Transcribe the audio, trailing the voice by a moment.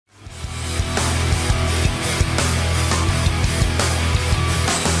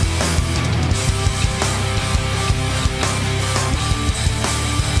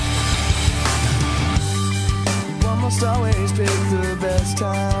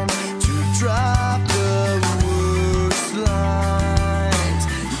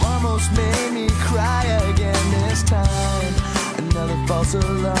false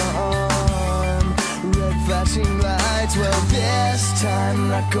alarm. Red flashing lights, well this time I'm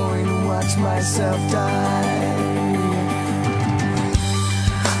not going to watch myself die.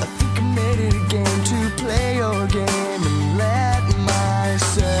 I think I made it a game to play your game and let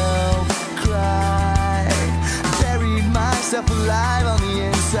myself cry. Buried myself alive on the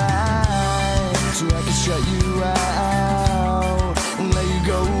inside so I can shut you